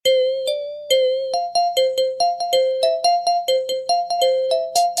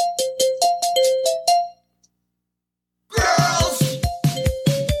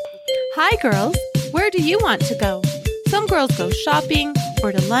girls, where do you want to go? Some girls go shopping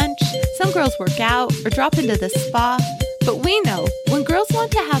or to lunch. Some girls work out or drop into the spa. But we know when girls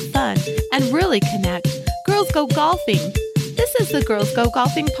want to have fun and really connect, girls go golfing. This is the Girls Go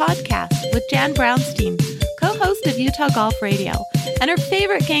Golfing podcast with Jan Brownstein, co-host of Utah Golf Radio, and her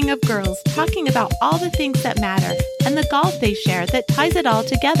favorite gang of girls talking about all the things that matter and the golf they share that ties it all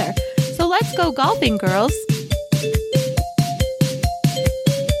together. So let's go golfing, girls.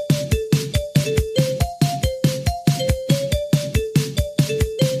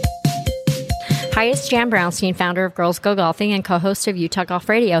 Hi, it's Jan Brownstein, founder of Girls Go Golfing and co-host of Utah Golf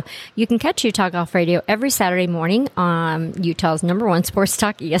Radio. You can catch Utah Golf Radio every Saturday morning on Utah's number one sports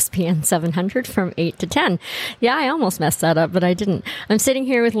talk, ESPN 700 from 8 to 10. Yeah, I almost messed that up, but I didn't. I'm sitting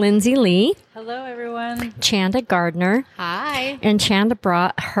here with Linzi Lee. Hello, everyone. Chanda Gardner. Hi. And Chanda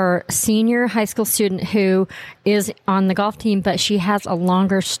brought her senior high school student who is on the golf team, but she has a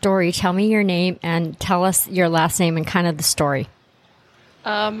longer story. Tell me your name and tell us your last name and kind of the story.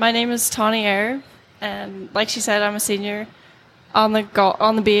 My name is Tawny Ayres, and like she said, I'm a senior on the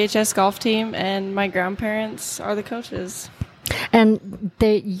BHS golf team, and my grandparents are the coaches. And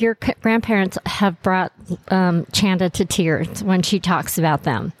your grandparents have brought Chanda to tears when she talks about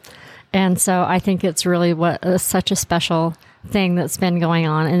them. And so I think it's really such a special thing that's been going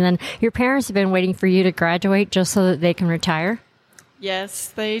on. And then your parents have been waiting for you to graduate just so that they can retire? Yes,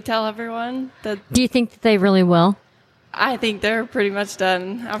 they tell everyone that. Do you think that they really will? I think they're pretty much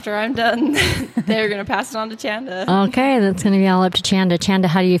done. After I'm done, they're going to pass it on to Chanda. Okay, that's going to be all up to Chanda. Chanda,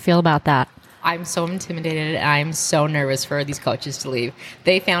 how do you feel about that? I'm so intimidated. I'm so nervous for these coaches to leave.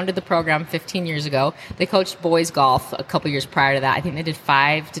 They founded the program 15 years ago. They coached boys golf a couple years prior to that. I think they did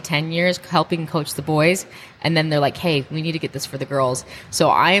 5 to 10 years helping coach the boys. And then they're like, hey, we need to get this for the girls. So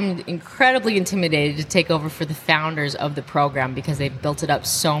I am incredibly intimidated to take over for the founders of the program because they've built it up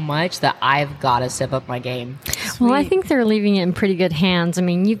so much that I've got to step up my game. Well, I think they're leaving it in pretty good hands. I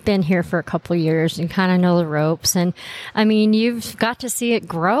mean, you've been here for a couple of years and kind of know the ropes. And, I mean, you've got to see it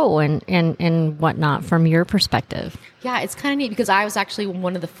grow and whatnot from your perspective. Yeah, it's kind of neat because I was actually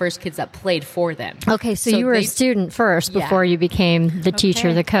one of the first kids that played for them. Okay, so you were a student first before you became the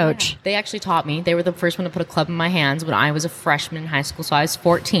teacher, the coach. Yeah. They actually taught me. They were the first one to put a club in my hands when I was a freshman in high school, so I was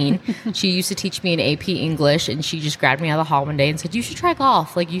 14. She used to teach me in AP English, and she just grabbed me out of the hall one day and said, you should try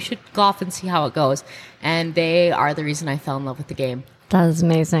golf. Like, you should golf and see how it goes. And they are the reason I fell in love with the game. That is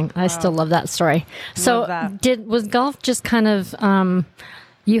amazing. I still love that story. So was golf just kind of,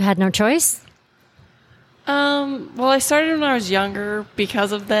 you had no choice? Well, I started when I was younger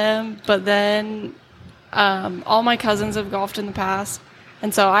because of them, but then all my cousins have golfed in the past.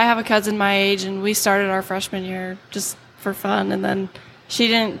 And so I have a cousin my age, and we started our freshman year just for fun. And then she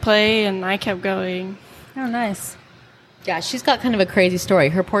didn't play, and I kept going. Oh, nice. Yeah, she's got kind of a crazy story.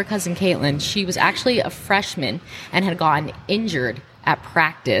 Her poor cousin Caitlin, she was actually a freshman and had gotten injured at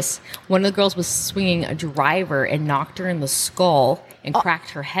practice. One of the girls was swinging a driver and knocked her in the skull and cracked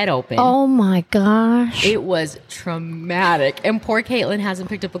her head open. Oh, my gosh. It was traumatic. And poor Caitlin hasn't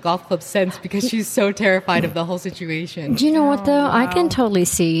picked up a golf club since because she's so terrified of the whole situation. Do you know what, though? Wow. I can totally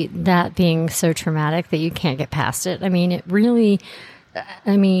see that being so traumatic that you can't get past it. I mean, it really,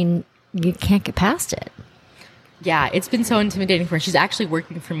 you can't get past it. Yeah, it's been so intimidating for her. She's actually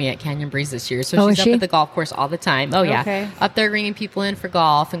working for me at Canyon Breeze this year. So she's up at the golf course all the time. Oh, yeah. Okay. Up there ringing people in for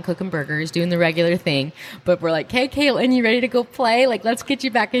golf and cooking burgers, doing the regular thing. But we're like, hey, Caitlin, you ready to go play? Like, let's get you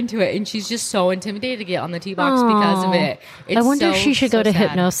back into it. And she's just so intimidated to get on the tee box because of it. I wonder if she should go to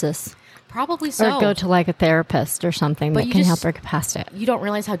hypnosis. Probably so. Or go to like a therapist or something that can help her get past it. You don't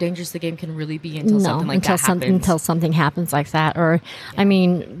realize how dangerous the game can really be until something like that happens. Until something happens like that. Or, I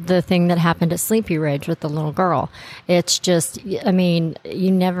mean, the thing that happened at Sleepy Ridge with the little girl. It's just, I mean,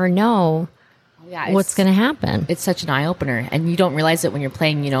 you never know what's going to happen. It's such an eye-opener. And you don't realize it when you're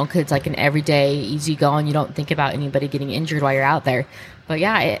playing, because it's like an everyday, easy go, and you don't think about anybody getting injured while you're out there. But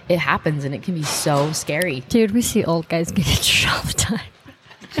yeah, it happens, and it can be so scary. Dude, we see old guys get injured all the time.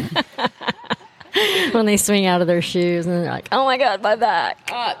 When they swing out of their shoes and they're like, oh my God, my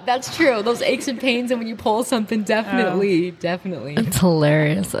back. That's true. Those aches and pains, and when you pull something, definitely. It's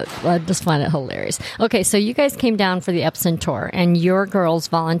hilarious. I just find it hilarious. Okay, so you guys came down for the Epson Tour, and your girls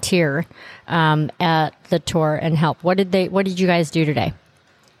volunteer at the tour and help. What did you guys do today?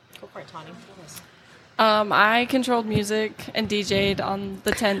 Go for it, Tawny. I controlled music and DJ'd on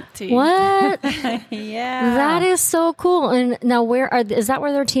the tent tee. What? Yeah. That is so cool. And now is that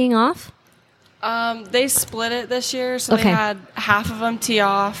where they're teeing off? They split it this year, so they had half of them tee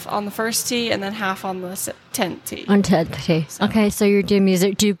off on the first tee and then half on the tent tee. On tent tee. So. Okay, so you're doing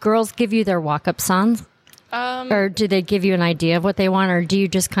music. Do girls give you their walk-up songs? Or do they give you an idea of what they want, or do you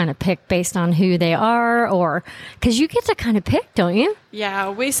just kind of pick based on who they are? Or because you get to kind of pick, don't you? Yeah,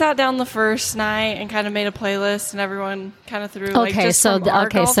 we sat down the first night and kind of made a playlist, and everyone kind of threw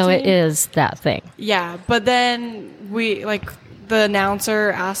so it is that thing. Yeah, but then the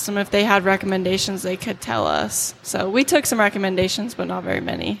announcer asked them if they had recommendations they could tell us. So we took some recommendations, but not very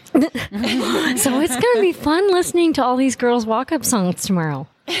many. So it's going to be fun listening to all these girls' walk-up songs tomorrow.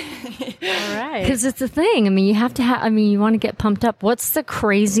 All right. Because it's a thing. I mean, you have to you want to get pumped up. What's the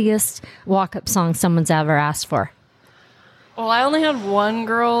craziest walk-up song someone's ever asked for? Well, I only had one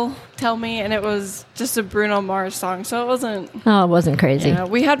girl tell me, and it was just a Bruno Mars song, so it wasn't... Oh, it wasn't crazy. Yeah,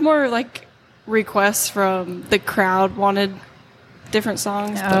 we had more, requests from the crowd wanted different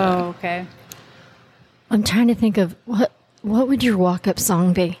songs. Oh, okay. I'm trying to think of what would your walk-up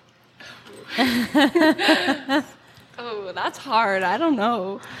song be? Oh, that's hard. I don't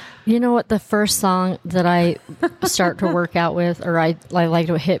know. You know what? The first song that I start to work out with, or I like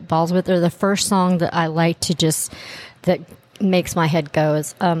to hit balls with, or the first song that I like to that makes my head go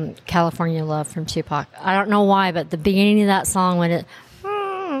is California Love from Tupac. I don't know why, but the beginning of that song, when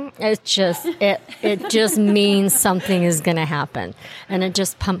it just means something is going to happen, and it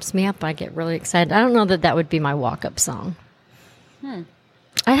just pumps me up. I get really excited. I don't know that would be my walk-up song.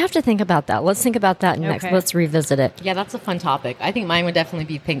 I have to think about that. Let's think about that next. Okay. Let's revisit it. Yeah, that's a fun topic. I think mine would definitely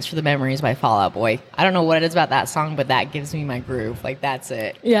be Thanks for the Memories by Fall Out Boy. I don't know what it is about that song, but that gives me my groove. That's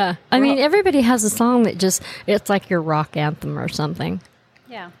it. Yeah. I mean, everybody has a song that it's like your rock anthem or something.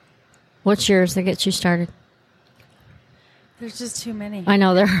 Yeah. What's yours that gets you started? There's just too many. I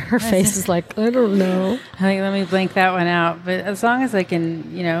know her face is like, I don't know. I think let me blank that one out. But as long as I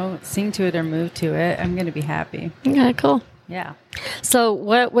can, sing to it or move to it, I'm going to be happy. Okay, cool. Yeah. So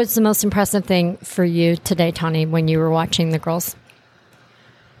what was the most impressive thing for you today, Tawny, when you were watching the girls?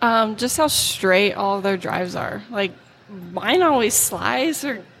 Just how straight all of their drives are. Mine always slice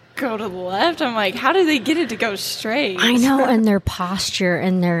or go to the left. I'm like, how do they get it to go straight? I know, and their posture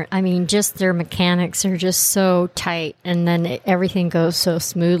and just their mechanics are just so tight, and then everything goes so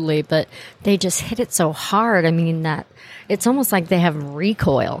smoothly, but they just hit it so hard. I mean, that it's almost like they have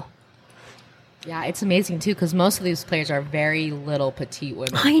recoil. Yeah, it's amazing, too, because most of these players are very little petite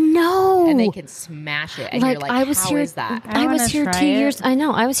women. I know. And they can smash it. And you're like, how is that? I was here 2 years. I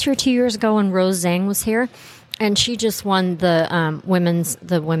know. I was here 2 years ago when Rose Zhang was here, and she just won the women's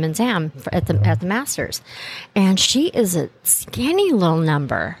AM at the Masters. And she is a skinny little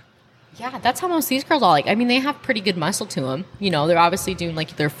number. Yeah, that's how most of these girls are like. I mean, they have pretty good muscle to them. They're obviously doing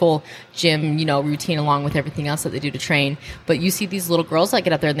their full gym, routine along with everything else that they do to train. But you see these little girls that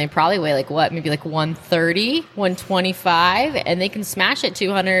get up there and they probably weigh maybe 130, 125, and they can smash it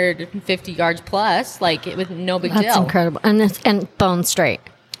 250 yards plus, with no big deal. That's incredible. And bone straight.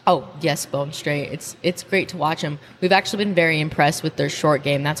 Oh, yes, bone straight. It's great to watch them. We've actually been very impressed with their short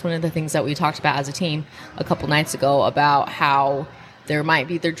game. That's one of the things that we talked about as a team a couple nights ago about how there might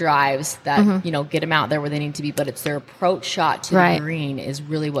be their drives that, get them out there where they need to be, but it's their approach shot to the green is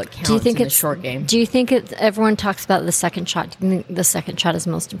really what counts in the short game. Do you think everyone talks about the second shot? Do you think the second shot is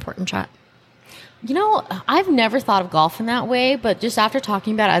the most important shot? I've never thought of golf in that way, but just after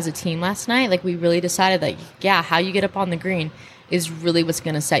talking about it as a team last night, we really decided how you get up on the green is really what's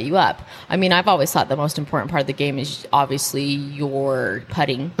going to set you up. I mean, I've always thought the most important part of the game is obviously your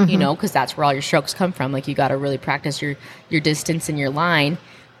putting, because that's where all your strokes come from. You got to really practice your distance and your line.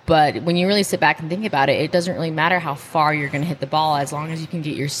 But when you really sit back and think about it, it doesn't really matter how far you're going to hit the ball as long as you can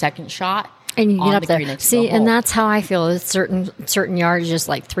get your second shot. And you get up there. See, and hole. that's how I feel. It's certain yards, just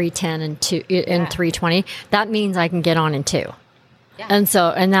 310 and 320. That means I can get on in two. Yeah.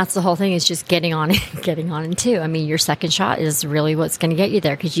 And that's the whole thing is just getting on in two. I mean, your second shot is really what's going to get you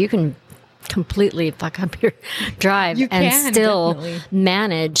there because you can completely fuck up your drive still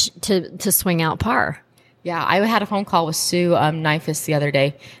manage to swing out par. Yeah, I had a phone call with Sue Nifus the other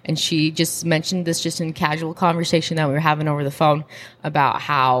day, and she just mentioned this just in casual conversation that we were having over the phone about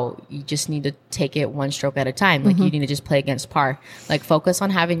how you just need to take it one stroke at a time. You need to just play against par. Focus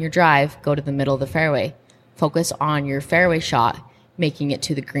on having your drive go to the middle of the fairway. Focus on your fairway shot, making it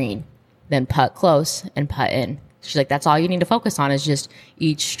to the green. Then putt close and putt in. She's like, that's all you need to focus on is just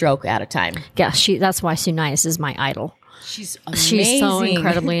each stroke at a time. Yeah, that's why Sue Nice is my idol. She's amazing. She's so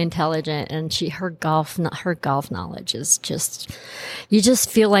incredibly intelligent, and her golf knowledge is just, you just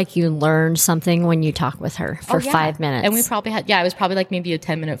feel like you learned something when you talk with her for 5 minutes. And we probably had, it was probably maybe a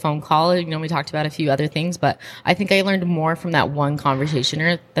 10-minute phone call. We talked about a few other things, but I think I learned more from that one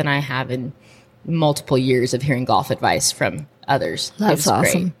conversationer than I have in multiple years of hearing golf advice from others. That's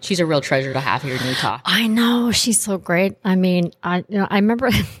awesome. Great. She's a real treasure to have here in Utah. I know. She's so great. I mean, I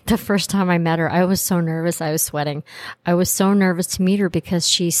remember the first time I met her, I was so nervous. I was sweating. I was so nervous to meet her because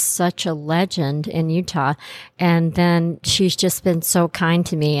she's such a legend in Utah. And then she's just been so kind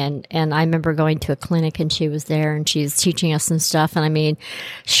to me. And I remember going to a clinic and she was there and she's teaching us some stuff. And I mean,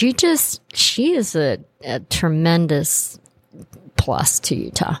 she is a tremendous plus to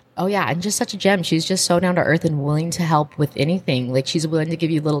Utah. Oh yeah, and just such a gem. She's just so down to earth and willing to help with anything. Like she's willing to give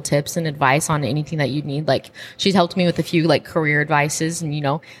you little tips and advice on anything that you need. Like she's helped me with a few like career advices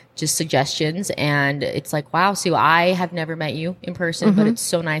and just suggestions. And it's like, wow, Sue, I have never met you in person, but it's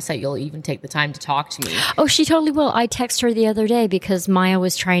so nice that you'll even take the time to talk to me. Oh, she totally will. I texted her the other day because Maya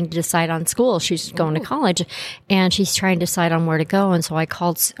was trying to decide on school. She's going to college and she's trying to decide on where to go. And so I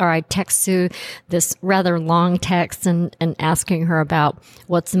text Sue this rather long text and asking her about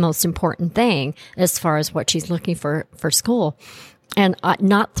what's the most important thing as far as what she's looking for school. And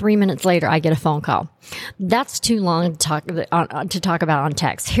not 3 minutes later, I get a phone call. That's too long to talk about on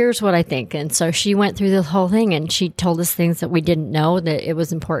text. Here's what I think. And so she went through the whole thing and she told us things that we didn't know, that it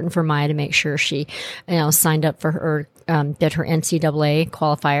was important for Maya to make sure she, signed up for her, did her NCAA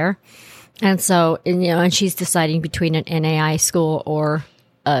qualifier. And so, and she's deciding between an NAI school or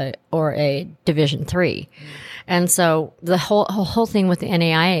a Division III. And so the whole thing with the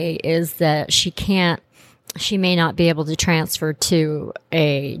NAIA is that she may not be able to transfer to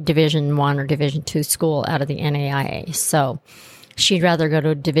a Division I or Division II school out of the NAIA. So she'd rather go to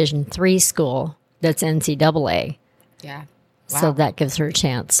a Division III school that's NCAA. Yeah. Wow. So that gives her a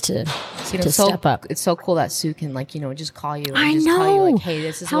chance to step up. It's so cool that Sue can just call you. And I just know. Tell you, like, hey,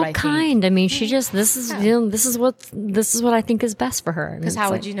 this is how what I kind. think. I mean, she just this is what I think is best for her. Because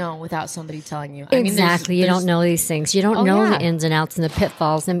how would you know without somebody telling you? Exactly. You don't know these things. You don't know the ins and outs and the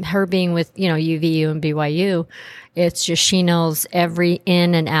pitfalls. And her being with UVU and BYU, it's just she knows every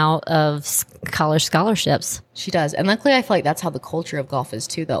in and out of college scholarships. She does. And luckily, I feel like that's how the culture of golf is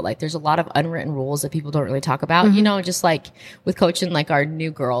too, though. Like there's a lot of unwritten rules that people don't really talk about, just like with coaching like our new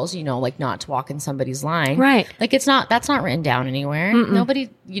girls, like not to walk in somebody's line. Right. Like that's not written down anywhere. Nobody,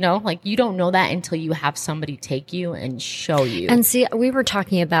 like you don't know that until you have somebody take you and show you. And see, we were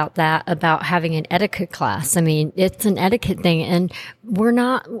talking about that, about having an etiquette class. I mean, it's an etiquette thing and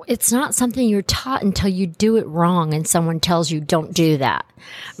it's not something you're taught until you do it wrong and someone tells you don't do that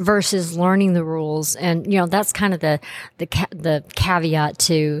versus learning the rules. And, that's kind of the caveat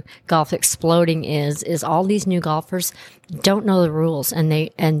to golf exploding is all these new golfers don't know the rules and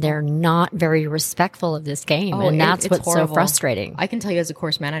they're not very respectful of this game. And that's what's horrible. So frustrating. I can tell you as a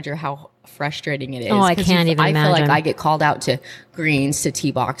course manager how frustrating it is. Oh, I can't even imagine. I feel like I get called out to greens, to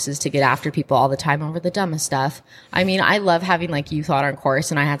tee boxes, to get after people all the time over the dumbest stuff. I mean, I love having like youth on our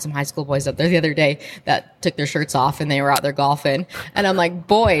course, and I had some high school boys up there the other day that took their shirts off and they were out there golfing. And I'm like,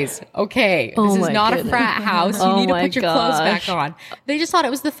 boys, okay, this is not a frat house. You need to put your clothes back on. They just thought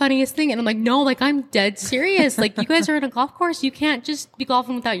it was the funniest thing. And I'm like, no, like I'm dead serious. Like you guys are in a golf course. You can't just be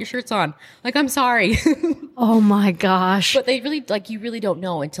golfing without your shirts on. Like, I'm sorry. Oh my gosh. But they really, you really don't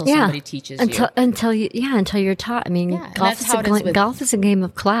know until somebody teaches you. Until you're taught. I mean, golf is a game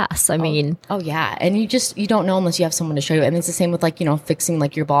of class. I mean. Oh yeah. And you don't know unless you have someone to show you. And it's the same with fixing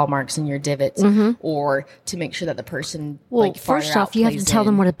like your ball marks and your divots or to make sure that the person, first off, you have to tell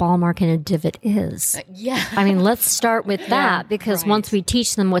them what a ball mark and a divot is. Yeah. I mean, let's start with that because once we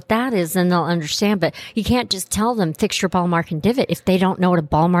teach them what that is, then they'll understand. But you can't just tell them fix your ball mark and divot if they don't know what a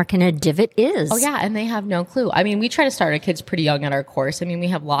ball mark and a divot is. Oh yeah. And they have no clue. I mean, we try to start our kids pretty young at our course. I mean, we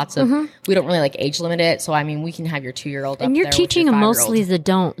have lots of, we don't really age limit it. So, I mean, we can have your 2-year-old up there. And you're teaching them mostly the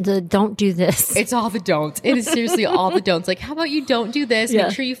don't do this. It's all the don'ts. It is seriously all the don'ts. Like, how about you don't do this? Yeah.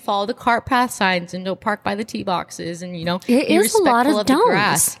 Make sure you follow the cart path signs and don't park by the tee boxes and, it be is a lot of don'ts.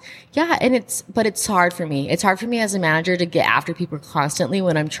 Grass. Yeah. And it's hard for me. It's hard for me as a manager to get after people constantly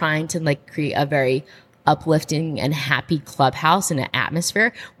when I'm trying to create a very uplifting and happy clubhouse and an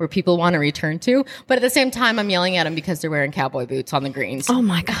atmosphere where people want to return to. But at the same time, I'm yelling at them because they're wearing cowboy boots on the greens. Oh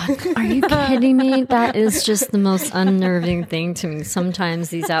my God. Are you kidding me? That is just the most unnerving thing to me. Sometimes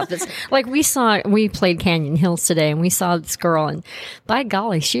these outfits, we played Canyon Hills today and we saw this girl and by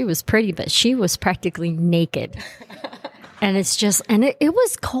golly, she was pretty, but she was practically naked. And it's just, it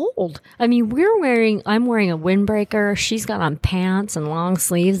was cold. I mean, I'm wearing a windbreaker. She's got on pants and long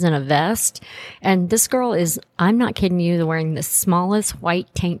sleeves and a vest. And this girl I'm not kidding you, wearing the smallest white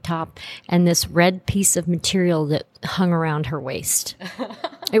tank top and this red piece of material that hung around her waist.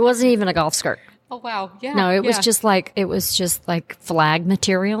 It wasn't even a golf skirt. Oh, wow. Yeah. No, it was just like flag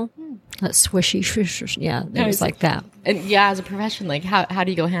material. That swishy, swish, yeah, it was like that. And yeah, as a profession, like how do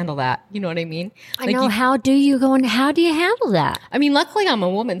you go handle that? You know what I mean? I know. How do you go and how do you handle that? I mean, luckily I'm a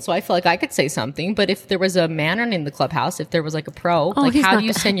woman, so I feel like I could say something. But if there was a man running the clubhouse, if there was like a pro, like how do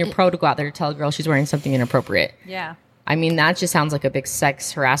you send your pro to go out there to tell a girl she's wearing something inappropriate? Yeah. I mean, that just sounds like a big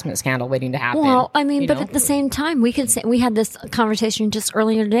sex harassment scandal waiting to happen. Well, I mean, but at the same time, we had this conversation just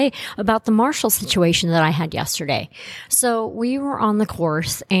earlier today about the marshal situation that I had yesterday. So we were on the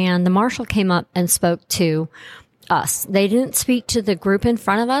course and the marshal came up and spoke to us. They didn't speak to the group in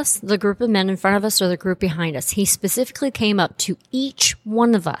front of us, the group of men in front of us, or the group behind us. He specifically came up to each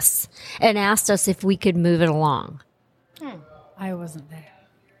one of us and asked us if we could move it along. I wasn't there.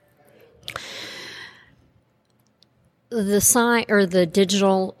 The sign or the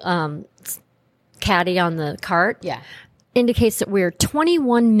digital caddy on the cart indicates that we're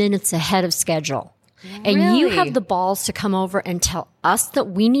 21 minutes ahead of schedule. And you have the balls to come over and tell us that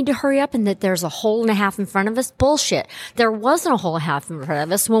we need to hurry up and that there's a hole and a half in front of us? Bullshit. There wasn't a hole and a half in front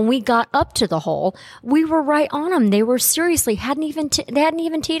of us. When we got up to the hole, we were right on them. They were seriously, they hadn't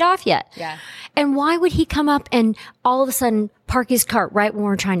even teed off yet. Yeah. And why would he come up and all of a sudden park his cart right when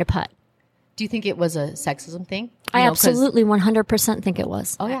we're trying to putt? Do you think it was a sexism thing? I absolutely 100% think it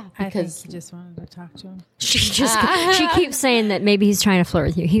was. Oh yeah, I think because he just wanted to talk to him. She keeps saying that maybe he's trying to flirt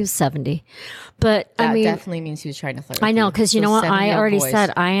with you. He was 70. But that I mean, definitely means he was trying to flirt with I know, you. because you Those know what? I 70-year-old already boys.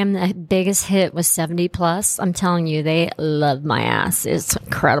 said I am the biggest hit with 70 plus. I'm telling you, they love my ass. It's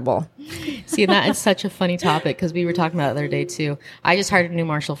incredible. See, that is such a funny topic because we were talking about it the other day too. I just hired a new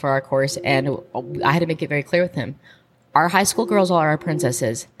marshal for our course, and I had to make it very clear with him. Our high school girls are our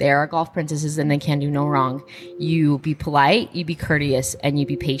princesses. They are our golf princesses, and they can do no wrong. You be polite, you be courteous, and you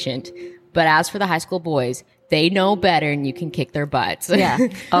be patient. But as for the high school boys, they know better, and you can kick their butts. Yeah.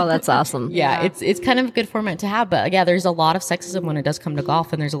 Oh, that's awesome. Yeah, it's kind of a good format to have. But yeah, there's a lot of sexism when it does come to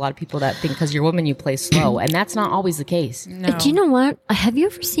golf, and there's a lot of people that think because you're a woman, you play slow, and that's not always the case. No. Do you know what? Have you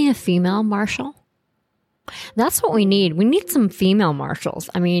ever seen a female marshal? That's what we need. We need some female marshals.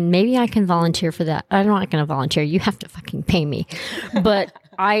 I mean, maybe I can volunteer for that. I'm not going to volunteer. You have to fucking pay me. But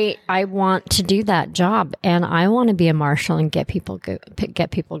I want to do that job, and I want to be a marshal and get people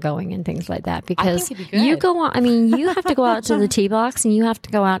going and things like that. Because it'd be good. you go on. I mean, you have to go out to the tee box and you have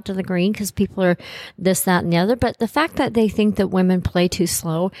to go out to the green because people are this, that, and the other. But the fact that they think that women play too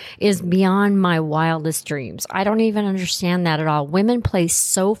slow is beyond my wildest dreams. I don't even understand that at all. Women play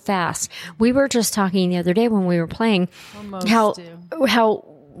so fast. We were just talking the other day when we were playing how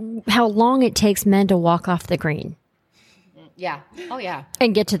long it takes men to walk off the green. Yeah. Oh, yeah.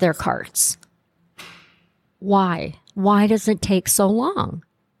 And get to their carts. Why? Why does it take so long?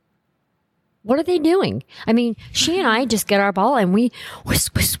 What are they doing? I mean, she and I just get our ball and we whoosh,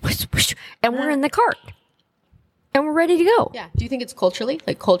 whoosh, whoosh, whoosh, and we're in the cart. And we're ready to go. Yeah. Do you think it's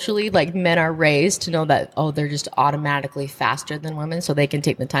culturally? Like men are raised to know that, they're just automatically faster than women, so they can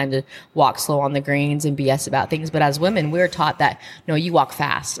take the time to walk slow on the greens and BS about things. But as women, we're taught that, no, you walk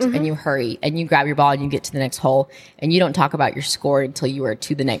fast and you hurry and you grab your ball and you get to the next hole and you don't talk about your score until you are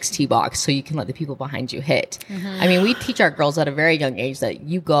to the next tee box so you can let the people behind you hit. I mean, we teach our girls at a very young age that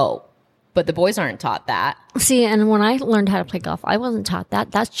you go. But the boys aren't taught that. See, and when I learned how to play golf, I wasn't taught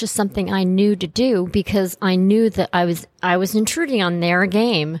that. That's just something I knew to do because I knew that I was intruding on their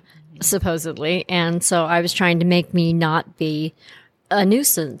game, supposedly. And so I was trying to make me not be a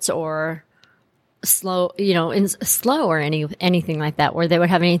nuisance or slow, slow or anything like that, where they would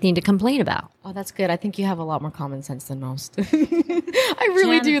have anything to complain about. Oh, that's good. I think you have a lot more common sense than most. I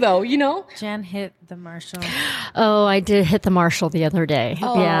really do, though, Jen hit the marshal. Oh, I did hit the marshal the other day.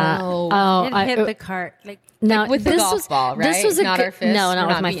 Oh. Yeah. Oh, It hit the cart. no, with the golf ball, right? This was not our fist? No, We're not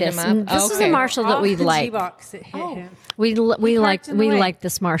with not my beating fist. him up? This was a marshal that we Off the tee liked. box, it hit him. We parked in the way. like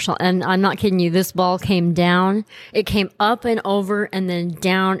this marshal, and I'm not kidding you. This ball came down. It came up and over, and then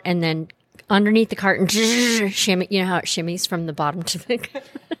down, and then underneath the cart and shimmy. You know how it shimmies from the bottom to the.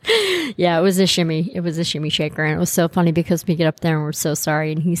 Yeah, it was a shimmy. It was a shimmy shaker, and it was so funny because we get up there and we're so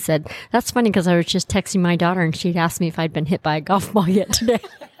sorry. And he said, "That's funny because I was just texting my daughter, and she'd asked me if I'd been hit by a golf ball yet today."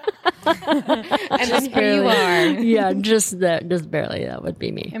 And then here you are. Yeah, just barely. That would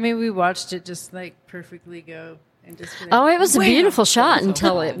be me. I mean, we watched it just perfectly go. And just Oh, it was a beautiful shot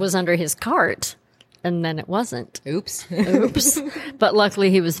until it was under his cart. And then it wasn't. Oops. But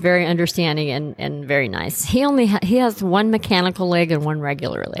luckily he was very understanding and very nice. He has one mechanical leg and one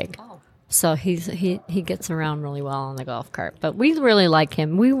regular leg. So he gets around really well on the golf cart. But we really like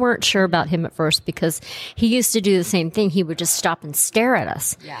him. We weren't sure about him at first because he used to do the same thing. He would just stop and stare at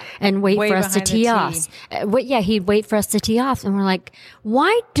us and wait for us to tee off. He'd wait for us to tee off. And we're like,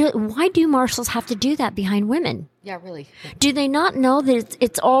 why do marshals have to do that behind women? Yeah, really. Do they not know that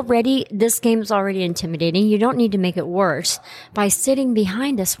this game's already intimidating? You don't need to make it worse by sitting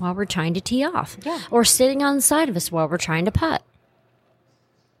behind us while we're trying to tee off or sitting on the side of us while we're trying to putt.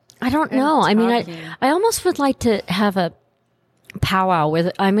 I don't know. I mean, I almost would like to have a powwow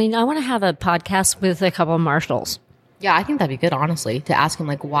I want to have a podcast with a couple of marshals. Yeah, I think that'd be good, honestly, to ask them,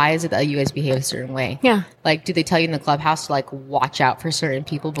 like, why is it that you guys behave a certain way? Yeah. Like, do they tell you in the clubhouse to, like, watch out for certain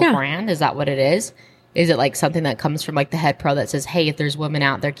people beforehand? Yeah. Is that what it is? Is it, like, something that comes from, like, the head pro that says, hey, if there's women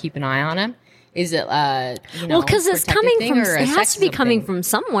out there, keep an eye on them? Is it, because it's coming from, it has to be coming from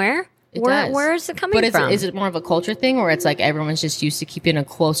somewhere. Where is it coming from? Is it more of a culture thing where it's like everyone's just used to keeping a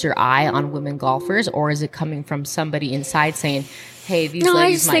closer eye on women golfers, or is it coming from somebody inside saying, hey, these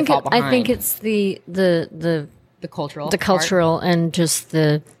ladies might fall behind? I think it's the cultural and just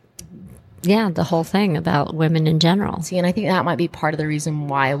the whole thing about women in general. See, and I think that might be part of the reason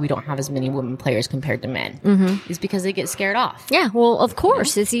why we don't have as many women players compared to men, is because they get scared off. Yeah, well, of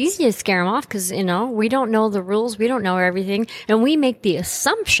course, it's easy to scare them off because, we don't know the rules, we don't know everything, and we make the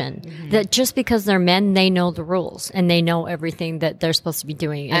assumption that just because they're men, they know the rules, and they know everything that they're supposed to be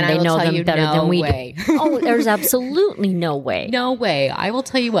doing, and they know them better than we do. Oh, there's absolutely no way. No way. I will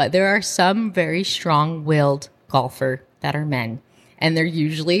tell you what, there are some very strong-willed golfer that are men. And they're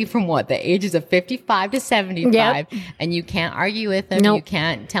usually from the ages of 55 to 75. Yep. And you can't argue with them. Nope. You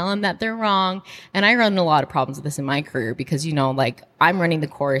can't tell them that they're wrong. And I run a lot of problems with this in my career because, I'm running the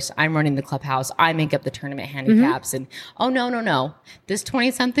course. I'm running the clubhouse. I make up the tournament handicaps. And, no. This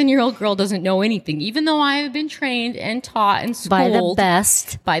 20-something-year-old girl doesn't know anything. Even though I have been trained and taught and schooled.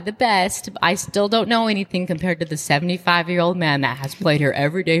 By the best. I still don't know anything compared to the 75-year-old man that has played here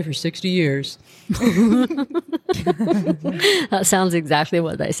every day for 60 years. That sounds exactly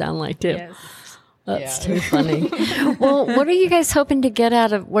what they sound like too. Yes. That's too funny. Well, what are you guys hoping to get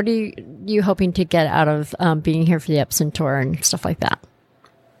out of? What are you hoping to get out of being here for the Epson Tour and stuff like that?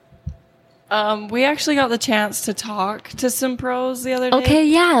 We actually got the chance to talk to some pros the other day. Okay,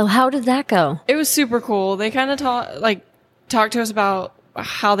 yeah. How did that go? It was super cool. They kind of talked to us about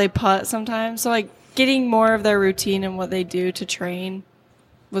how they putt sometimes. So getting more of their routine and what they do to train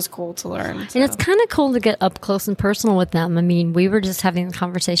was cool to learn. So. And it's kind of cool to get up close and personal with them. I mean, we were just having a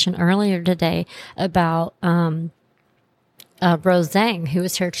conversation earlier today about Rose Zhang, who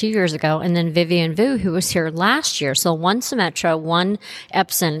was here 2 years ago, and then Vivian Vu, who was here last year. So one Symetra, one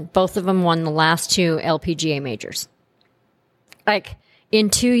Epson, both of them won the last two LPGA majors. In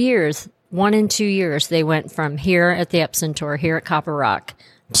 2 years, 1 2 years, they went from here at the Epson Tour, here at Copper Rock,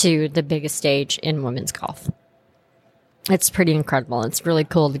 to the biggest stage in women's golf. It's pretty incredible. It's really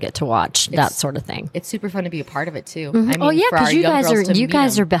cool to get to watch that sort of thing. It's super fun to be a part of it too. Mm-hmm. I mean, because you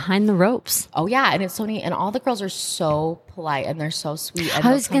guys are behind the ropes. Oh yeah, and it's so neat. And all the girls are so polite and they're so sweet. And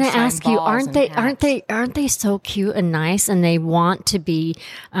I was going to ask you, aren't they so cute and nice? And they want to be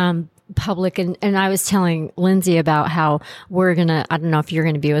public. And I was telling Lindsay about how we're gonna. I don't know if you're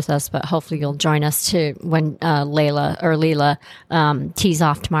gonna be with us, but hopefully you'll join us to when Leila tees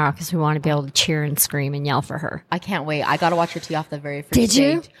off tomorrow because we want to be able to cheer and scream and yell for her. I can't wait. I got to watch her tee off the very first Did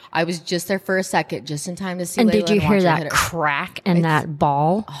stage. you? I was just there for a second, just in time to see. And Layla did you hear that hit crack and that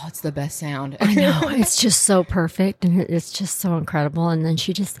ball? Oh, it's the best sound. I know. It's just so perfect and it's just so incredible. And then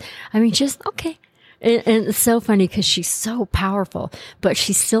she just okay. And it's so funny because she's so powerful, but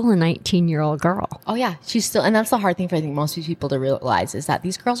she's still a 19-year-old girl. Oh, yeah. She's still, and that's the hard thing for I think most people to realize is that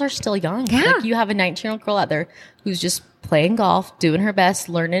these girls are still young. Yeah. You have a 19-year-old girl out there who's just playing golf, doing her best,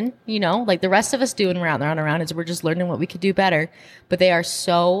 learning, like the rest of us do when we're out there on our round is we're just learning what we could do better. But they are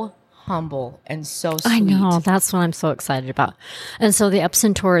so humble and so sweet. I know. That's what I'm so excited about. And so the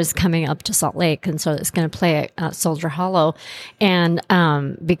Epson Tour is coming up to Salt Lake. And so it's going to play at Soldier Hollow. And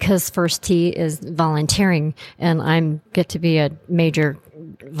because First Tee is volunteering and I get to be a major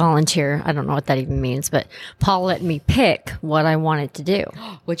volunteer, I don't know what that even means, but Paul let me pick what I wanted to do.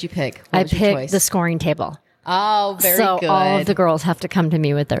 What'd you pick? I picked the scoring table. Oh, very good. So all of the girls have to come to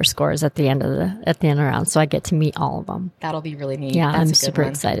me with their scores at the end of the round. So I get to meet all of them. That'll be really neat. Yeah, That's I'm super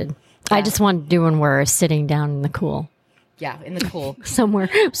excited. I just want to do one where we're sitting down in the cool. Yeah, in the cool. somewhere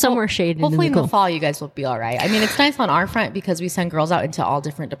shaded. Hopefully in in the the cool. fall you guys will be all right. I mean, it's nice on our front because we send girls out into all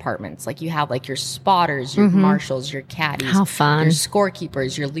different departments. Like you have like your spotters, your marshals, your caddies. How fun. Your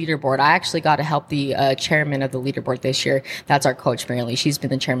scorekeepers, your leaderboard. I actually got to help the chairman of the leaderboard this year. That's our coach, Marilee. She's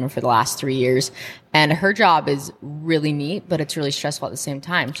been the chairman for the last 3 years. And her job is really neat, but it's really stressful at the same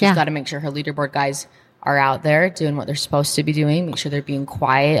time. She's got to make sure her leaderboard guys are out there doing what they're supposed to be doing, make sure they're being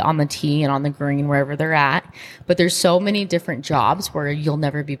quiet on the tee and on the green, wherever they're at. But there's so many different jobs where you'll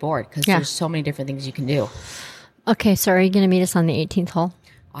never be bored because there's so many different things you can do. Okay, so are you going to meet us on the 18th hole?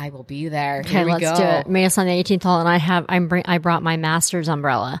 I will be there. Okay, Here we let's go. do it. Meet us on the 18th hole, and I brought my Masters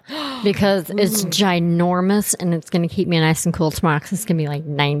umbrella because it's ginormous and it's going to keep me nice and cool tomorrow because it's going to be like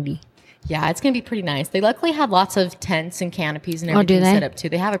 90. Yeah, it's going to be pretty nice. They luckily have lots of tents and canopies and Oh, do everything they? set up too.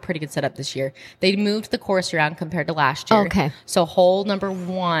 They have a pretty good setup this year. They moved the course around compared to last year. Okay. So hole number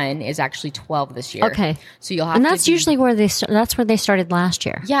 1 is actually 12 this year. Okay. So you'll have And to that's be- usually where that's where they started last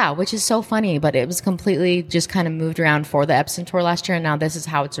year. Yeah, which is so funny, but it was completely just kind of moved around for the Epson Tour last year, and now this is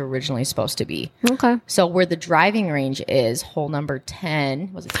how it's originally supposed to be. Okay. So where the driving range is, hole number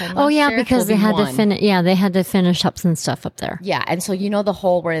 10, was it 10 Oh last yeah, year? because they had to 1. finish. Yeah, they had to finish up some stuff up there. Yeah, and so you know the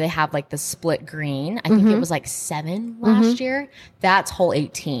hole where they have like the split green? I think it was like 7 last year. That's hole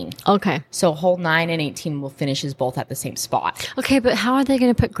 18. Okay. So hole 9 and 18 will finish as both at the same spot. Okay, but how are they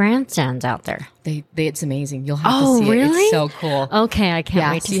going to put grandstands out there? It's amazing. You'll have Oh, to see it. really? It's so cool. Okay, I can't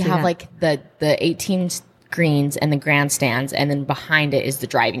Yeah, wait to so you see have that. like the 18 greens and the grandstands, and then behind it is the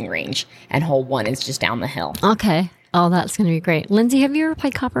driving range, and hole 1 is just down the hill. Okay. Oh, that's going to be great. Lindsay, have you ever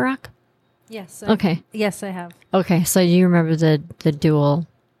played Copper Rock? Yes. Okay. Yes, I have. Okay, so you remember the dual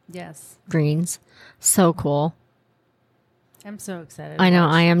Yes. greens. So cool. I'm so excited. I know,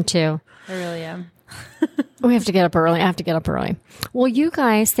 I am too. I really am. We have to get up early. I have to get up early. Well, you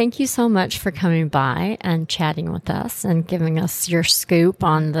guys, thank you so much for coming by and chatting with us and giving us your scoop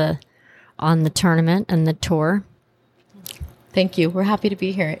on the tournament and the tour. Thank you. We're happy to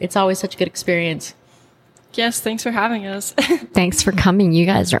be here. It's always such a good experience. Yes, thanks for having us. Thanks for coming. You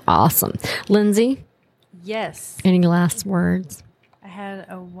guys are awesome. Lindsay, Yes. any last words? I had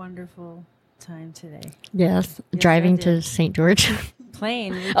a wonderful time today. Yes. Driving I to did. St. George.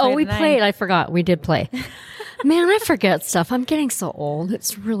 Playing. We tonight. played. I forgot. We did play. Man, I forget stuff. I'm getting so old.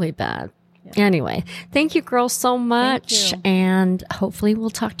 It's really bad. Anyway, thank you girls so much. you. And hopefully we'll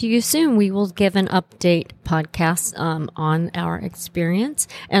talk to you soon. We will give an update podcast on our experience.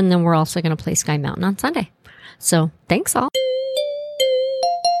 And then we're also going to play Sky Mountain on Sunday. So thanks all.